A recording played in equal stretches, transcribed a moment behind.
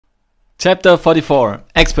Chapter 44.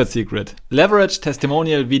 Expert Secret. Leverage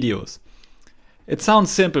testimonial videos. It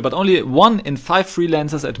sounds simple, but only 1 in 5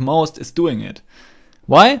 freelancers at most is doing it.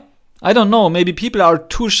 Why? I don't know, maybe people are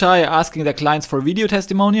too shy asking their clients for video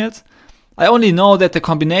testimonials? I only know that the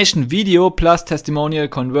combination video plus testimonial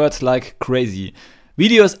converts like crazy.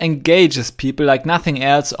 Videos engages people like nothing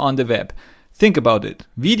else on the web. Think about it.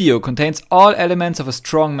 Video contains all elements of a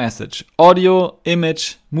strong message: audio,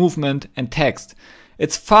 image, movement, and text.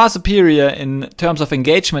 It's far superior in terms of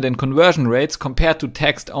engagement and conversion rates compared to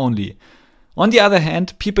text only. On the other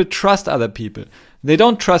hand, people trust other people. They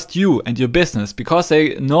don't trust you and your business because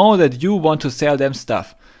they know that you want to sell them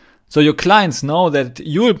stuff. So your clients know that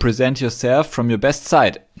you'll present yourself from your best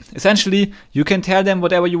side. Essentially, you can tell them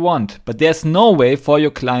whatever you want, but there's no way for your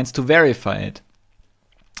clients to verify it.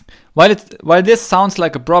 While this sounds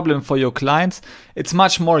like a problem for your clients, it's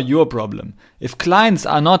much more your problem. If clients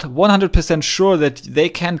are not 100% sure that they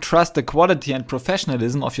can trust the quality and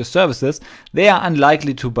professionalism of your services, they are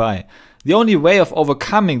unlikely to buy. The only way of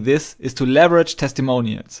overcoming this is to leverage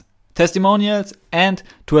testimonials. Testimonials and,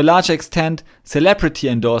 to a large extent, celebrity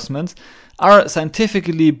endorsements are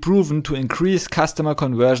scientifically proven to increase customer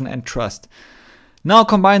conversion and trust. Now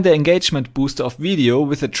combine the engagement booster of video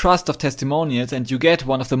with the trust of testimonials and you get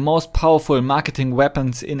one of the most powerful marketing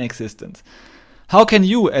weapons in existence. How can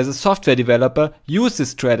you, as a software developer, use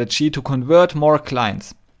this strategy to convert more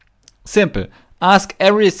clients? Simple. Ask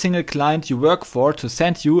every single client you work for to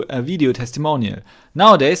send you a video testimonial.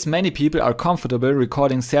 Nowadays, many people are comfortable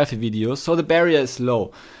recording selfie videos, so the barrier is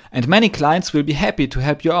low, and many clients will be happy to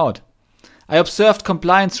help you out. I observed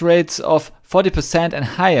compliance rates of 40% and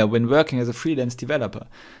higher when working as a freelance developer.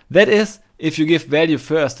 That is, if you give value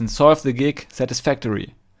first and solve the gig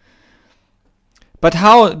satisfactorily. But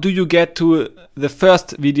how do you get to the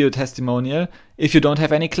first video testimonial if you don't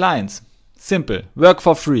have any clients? Simple. Work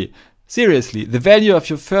for free. Seriously, the value of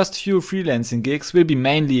your first few freelancing gigs will be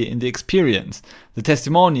mainly in the experience, the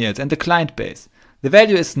testimonials and the client base. The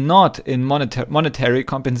value is not in monetary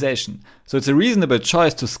compensation, so it's a reasonable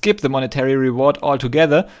choice to skip the monetary reward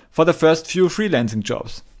altogether for the first few freelancing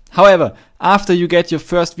jobs. However, after you get your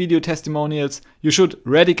first video testimonials, you should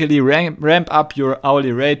radically ramp up your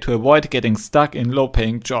hourly rate to avoid getting stuck in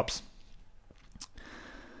low-paying jobs.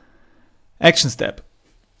 Action step.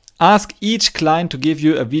 Ask each client to give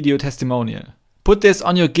you a video testimonial. Put this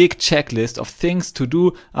on your gig checklist of things to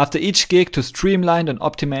do after each gig to streamline and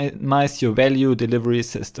optimize your value delivery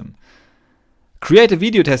system. Create a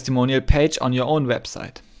video testimonial page on your own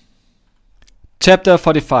website. Chapter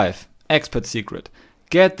 45. Expert Secret.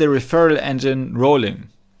 Get the referral engine rolling.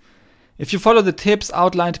 If you follow the tips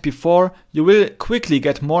outlined before, you will quickly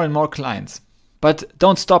get more and more clients. But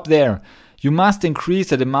don't stop there. You must increase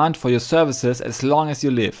the demand for your services as long as you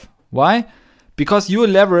live. Why? Because you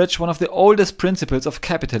leverage one of the oldest principles of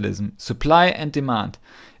capitalism, supply and demand.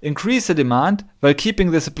 Increase the demand while keeping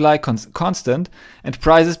the supply constant and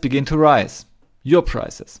prices begin to rise. Your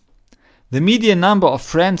prices. The median number of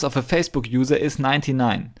friends of a Facebook user is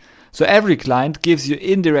 99. So every client gives you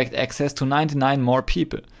indirect access to 99 more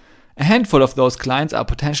people. A handful of those clients are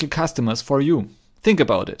potential customers for you. Think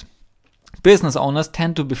about it. Business owners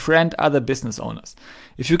tend to befriend other business owners.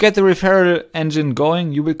 If you get the referral engine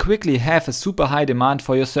going, you will quickly have a super high demand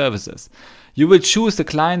for your services. You will choose the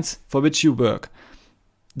clients for which you work.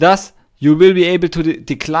 Thus, you will be able to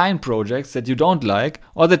decline projects that you don't like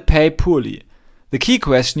or that pay poorly. The key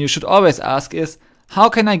question you should always ask is, how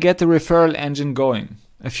can I get the referral engine going?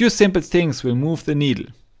 A few simple things will move the needle.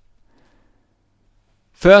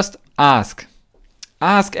 First, ask.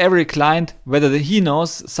 Ask every client whether he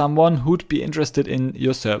knows someone who'd be interested in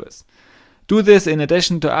your service. Do this in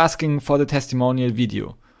addition to asking for the testimonial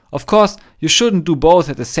video. Of course, you shouldn't do both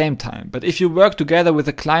at the same time, but if you work together with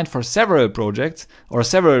a client for several projects or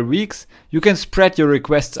several weeks, you can spread your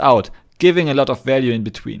requests out, giving a lot of value in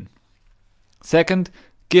between. Second,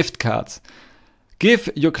 gift cards. Give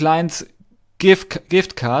your clients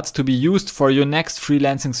gift cards to be used for your next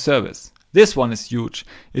freelancing service. This one is huge.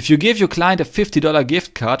 If you give your client a $50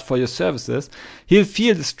 gift card for your services, he'll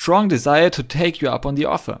feel the strong desire to take you up on the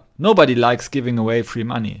offer. Nobody likes giving away free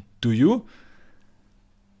money. Do you?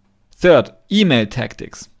 Third, email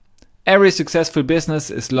tactics. Every successful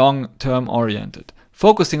business is long-term oriented.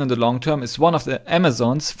 Focusing on the long term is one of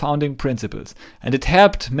Amazon's founding principles, and it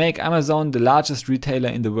helped make Amazon the largest retailer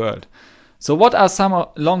in the world. So what are some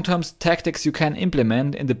long-term tactics you can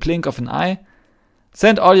implement in the blink of an eye?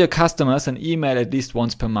 Send all your customers an email at least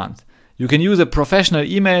once per month. You can use a professional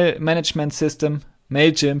email management system,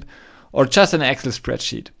 MailChimp, or just an Excel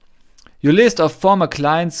spreadsheet. Your list of former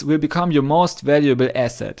clients will become your most valuable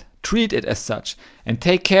asset. Treat it as such and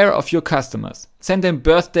take care of your customers. Send them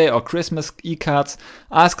birthday or Christmas e-cards,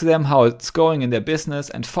 ask them how it's going in their business,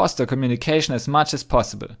 and foster communication as much as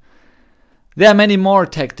possible. There are many more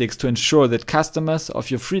tactics to ensure that customers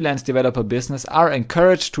of your freelance developer business are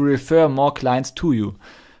encouraged to refer more clients to you.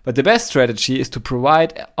 But the best strategy is to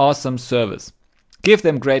provide awesome service. Give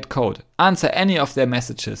them great code, answer any of their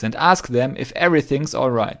messages, and ask them if everything's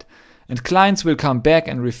alright. And clients will come back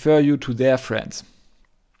and refer you to their friends.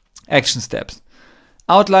 Action steps.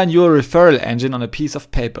 Outline your referral engine on a piece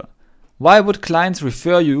of paper. Why would clients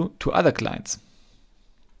refer you to other clients?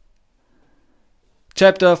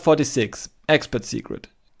 Chapter 46. Expert Secret.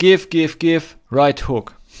 Give, give, give, right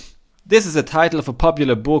hook. This is the title of a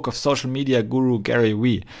popular book of social media guru Gary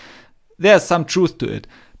Vee. There's some truth to it.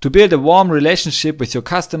 To build a warm relationship with your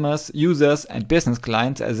customers, users, and business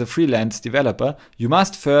clients as a freelance developer, you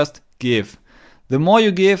must first give. The more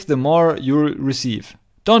you give, the more you'll receive.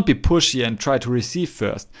 Don't be pushy and try to receive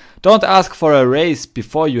first. Don't ask for a raise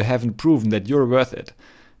before you haven't proven that you're worth it.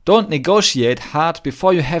 Don't negotiate hard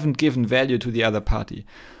before you haven't given value to the other party.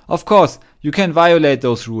 Of course, you can violate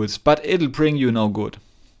those rules, but it'll bring you no good.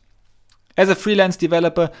 As a freelance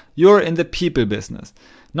developer, you're in the people business,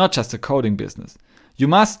 not just a coding business. You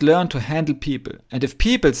must learn to handle people, and if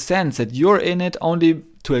people sense that you're in it only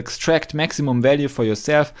to extract maximum value for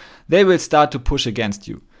yourself, they will start to push against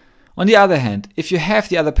you. On the other hand, if you have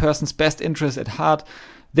the other person's best interest at heart,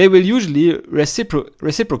 they will usually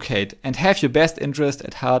reciprocate and have your best interest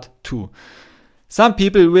at heart too. Some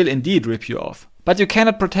people will indeed rip you off, but you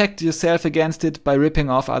cannot protect yourself against it by ripping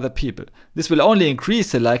off other people. This will only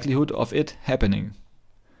increase the likelihood of it happening.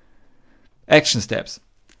 Action steps.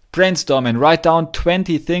 Brainstorm and write down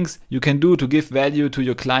 20 things you can do to give value to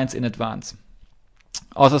your clients in advance.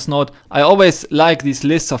 Author's note, I always like these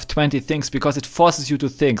lists of 20 things because it forces you to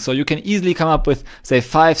think. So you can easily come up with, say,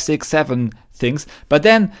 5, 6, 7 things. But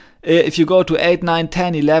then if you go to 8, 9,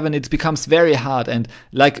 10, 11, it becomes very hard. And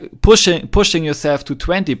like pushing yourself to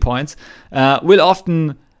 20 points will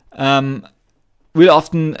often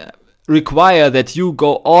require that you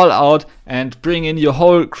go all out and bring in your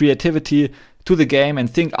whole creativity to the game and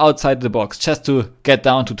think outside the box just to get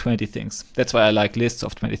down to 20 things. That's why I like lists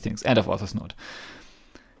of 20 things. End of author's note.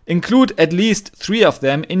 Include at least 3 of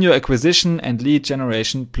them in your acquisition and lead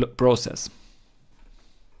generation process.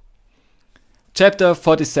 Chapter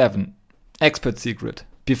 47. Expert Secret.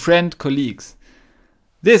 Befriend colleagues.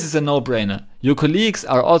 This is a no-brainer. Your colleagues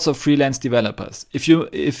are also freelance developers. If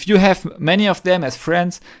you have many of them as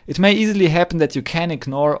friends, it may easily happen that you can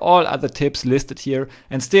ignore all other tips listed here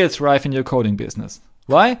and still thrive in your coding business.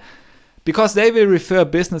 Why? Because they will refer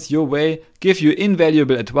business your way, give you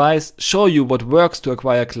invaluable advice, show you what works to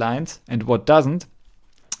acquire clients and what doesn't,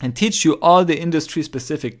 and teach you all the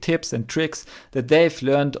industry-specific tips and tricks that they've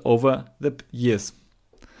learned over the years.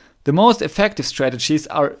 The most effective strategies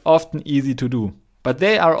are often easy to do, but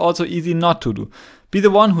they are also easy not to do. Be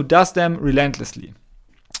the one who does them relentlessly.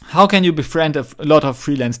 How can you befriend a lot of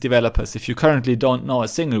freelance developers if you currently don't know a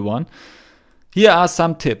single one? Here are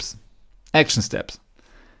some tips. Action steps.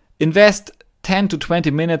 Invest 10 to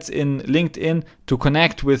 20 minutes in LinkedIn to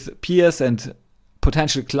connect with peers and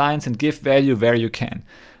potential clients and give value where you can.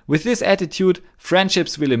 With this attitude,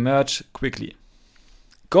 friendships will emerge quickly.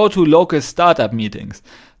 Go to local startup meetings.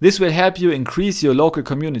 This will help you increase your local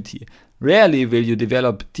community. Rarely will you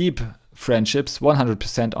develop deep friendships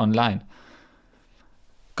 100% online.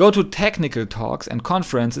 Go to technical talks and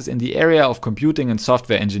conferences in the area of computing and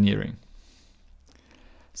software engineering.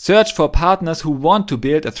 Search for partners who want to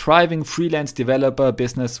build a thriving freelance developer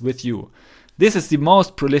business with you. This is the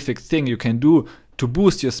most prolific thing you can do to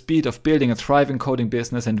boost your speed of building a thriving coding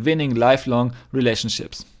business and winning lifelong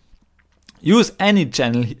relationships. Use any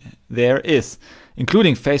channel there is,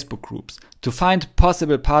 including Facebook groups, to find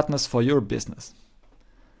possible partners for your business.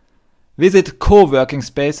 Visit co-working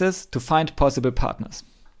spaces to find possible partners.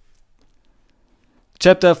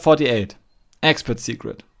 Chapter 48. Expert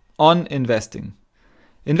Secret. On investing.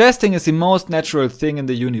 Investing is the most natural thing in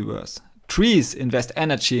the universe. Trees invest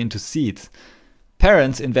energy into seeds.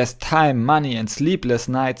 Parents invest time, money, and sleepless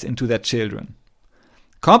nights into their children.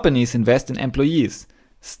 Companies invest in employees.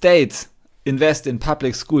 States invest in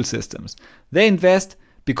public school systems. They invest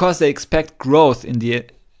because they expect growth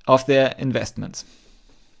of their investments.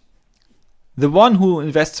 The one who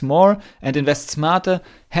invests more and invests smarter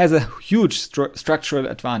has a huge structural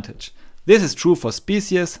advantage. This is true for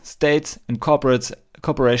species, states, and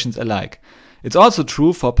corporations alike. It's also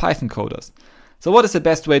true for Python coders. So what is the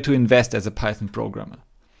best way to invest as a Python programmer?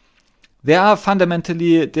 There are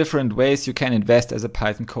fundamentally different ways you can invest as a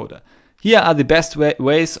Python coder. Here are the best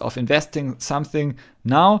ways of investing something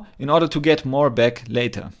now in order to get more back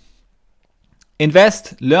later.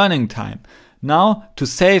 Invest learning time now to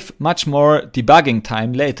save much more debugging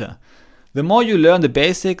time later. The more you learn the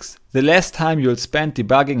basics, the less time you'll spend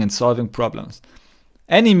debugging and solving problems.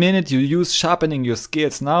 Any minute you use sharpening your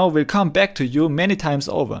skills now will come back to you many times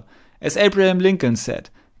over. As Abraham Lincoln said,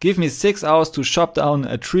 "Give me 6 hours to chop down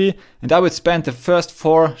a tree and I will spend the first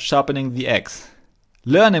 4 sharpening the axe."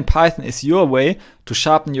 Learning Python is your way to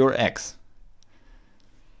sharpen your axe.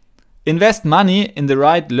 Invest money in the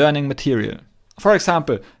right learning material. For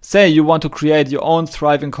example, say you want to create your own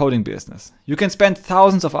thriving coding business. You can spend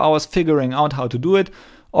thousands of hours figuring out how to do it,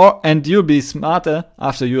 and you'll be smarter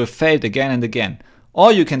after you have failed again and again.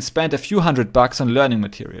 Or you can spend a few $100 on learning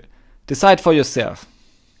material. Decide for yourself.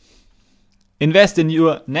 Invest in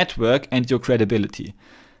your network and your credibility.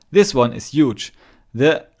 This one is huge.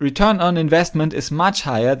 The return on investment is much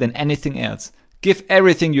higher than anything else. Give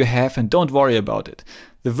everything you have and don't worry about it.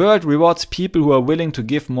 The world rewards people who are willing to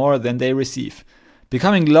give more than they receive.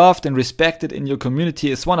 Becoming loved and respected in your community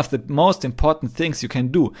is one of the most important things you can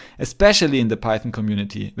do, especially in the Python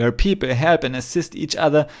community, where people help and assist each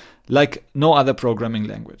other like no other programming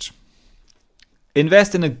language.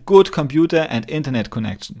 Invest in a good computer and internet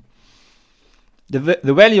connection.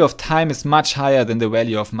 The value of time is much higher than the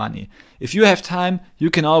value of money. If you have time, you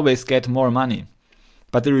can always get more money.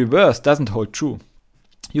 But the reverse doesn't hold true.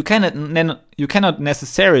 You cannot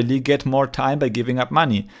necessarily get more time by giving up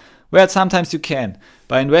money. Well, sometimes you can.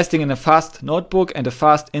 By investing in a fast notebook and a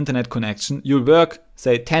fast internet connection, you'll work,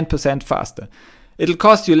 say, 10% faster. It'll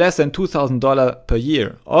cost you less than $2,000 per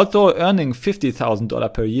year. Although earning $50,000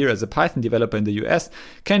 per year as a Python developer in the US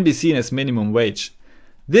can be seen as minimum wage.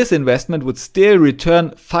 This investment would still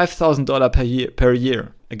return $5,000 per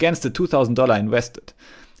year against the $2,000 invested.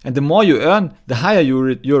 And the more you earn, the higher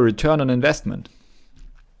your return on investment.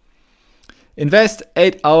 Invest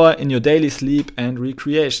 8 hours in your daily sleep and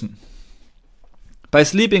recreation. By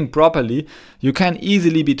sleeping properly, you can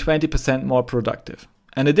easily be 20% more productive.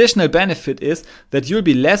 An additional benefit is that you'll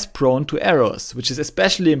be less prone to errors, which is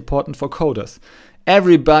especially important for coders.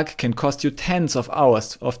 Every bug can cost you tens of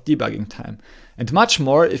hours of debugging time, and much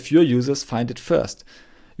more if your users find it first.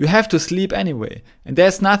 You have to sleep anyway, and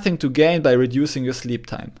there's nothing to gain by reducing your sleep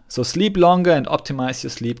time. So sleep longer and optimize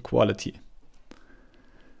your sleep quality.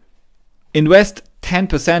 Invest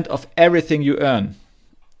 10% of everything you earn.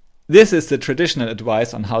 This is the traditional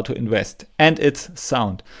advice on how to invest, and it's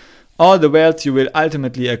sound. All the wealth you will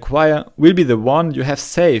ultimately acquire will be the one you have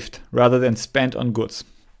saved rather than spent on goods.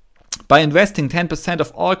 By investing 10%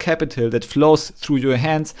 of all capital that flows through your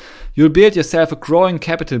hands, you'll build yourself a growing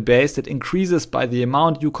capital base that increases by the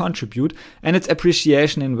amount you contribute and its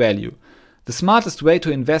appreciation in value. The smartest way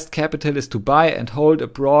to invest capital is to buy and hold a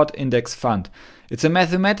broad index fund. It's a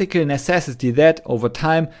mathematical necessity that, over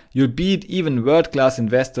time, you'll beat even world-class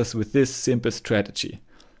investors with this simple strategy.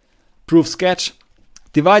 Proof sketch.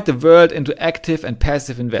 Divide the world into active and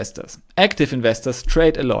passive investors. Active investors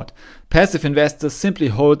trade a lot. Passive investors simply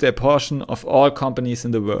hold their portion of all companies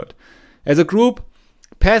in the world. As a group,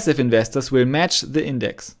 passive investors will match the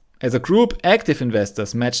index. As a group, active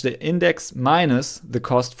investors match the index minus the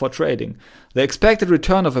cost for trading. The expected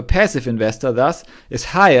return of a passive investor, thus, is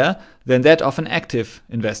higher than that of an active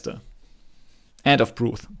investor. End of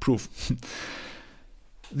proof.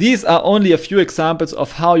 These are only a few examples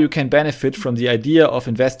of how you can benefit from the idea of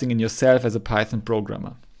investing in yourself as a Python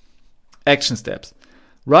programmer. Action steps.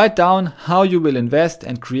 Write down how you will invest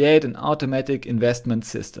and create an automatic investment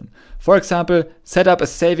system. For example, set up a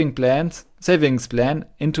savings plan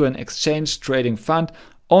into an exchange trading fund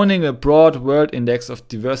owning a broad world index of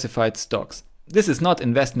diversified stocks. This is not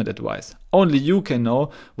investment advice. Only you can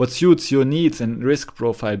know what suits your needs and risk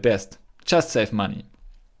profile best. Just save money.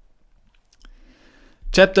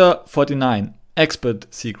 Chapter 49.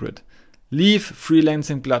 Expert Secret. Leave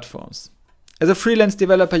freelancing platforms. As a freelance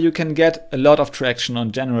developer, you can get a lot of traction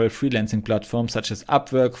on general freelancing platforms such as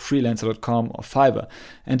Upwork, Freelancer.com or Fiverr,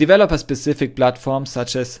 and developer-specific platforms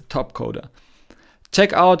such as Topcoder.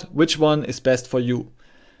 Check out which one is best for you.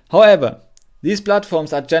 However, these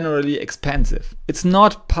platforms are generally expensive. It's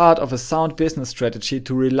not part of a sound business strategy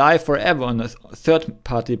to rely forever on a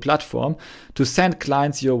third-party platform to send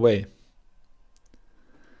clients your way.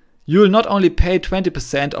 You'll not only pay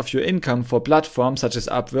 20% of your income for platforms such as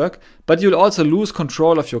Upwork, but you'll also lose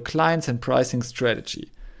control of your clients and pricing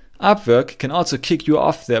strategy. Upwork can also kick you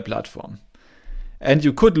off their platform. And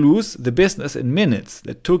you could lose the business in minutes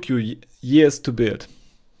that took you years to build.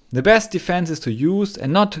 The best defense is to use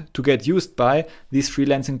and not to get used by these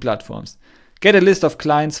freelancing platforms. Get a list of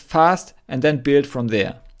clients fast and then build from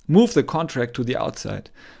there. Move the contract to the outside.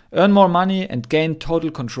 Earn more money and gain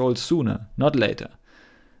total control sooner, not later.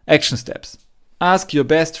 Action steps. Ask your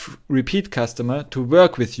best repeat customer to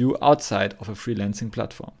work with you outside of a freelancing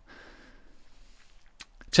platform.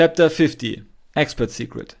 Chapter 50. Expert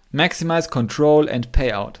secret. Maximize control and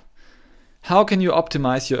payout. How can you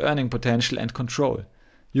optimize your earning potential and control?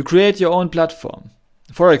 You create your own platform.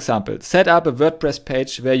 For example, set up a WordPress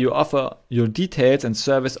page where you offer your details and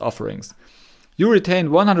service offerings. You retain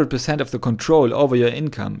 100% of the control over your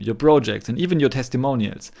income, your projects, and even your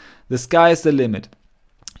testimonials. The sky is the limit.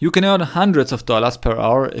 You can earn hundreds of dollars per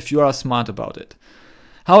hour if you are smart about it.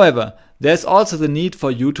 However, there's also the need for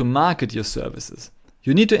you to market your services.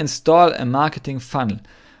 You need to install a marketing funnel.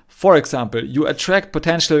 For example, you attract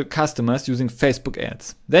potential customers using Facebook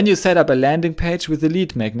ads. Then you set up a landing page with a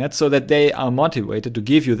lead magnet so that they are motivated to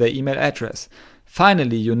give you their email address.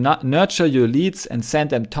 Finally, you nurture your leads and send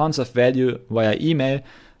them tons of value via email,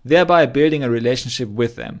 thereby building a relationship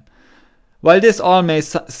with them. While this all may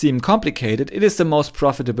seem complicated, it is the most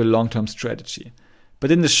profitable long-term strategy. But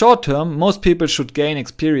in the short term, most people should gain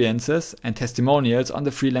experiences and testimonials on the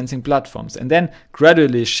freelancing platforms and then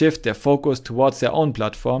gradually shift their focus towards their own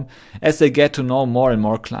platform as they get to know more and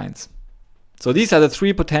more clients. So these are the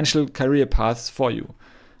 3 potential career paths for you.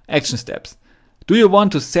 Action steps. Do you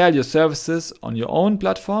want to sell your services on your own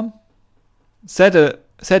platform? Set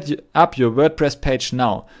up your WordPress page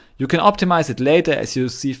now. You can optimize it later as you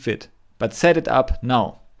see fit, but set it up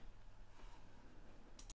now.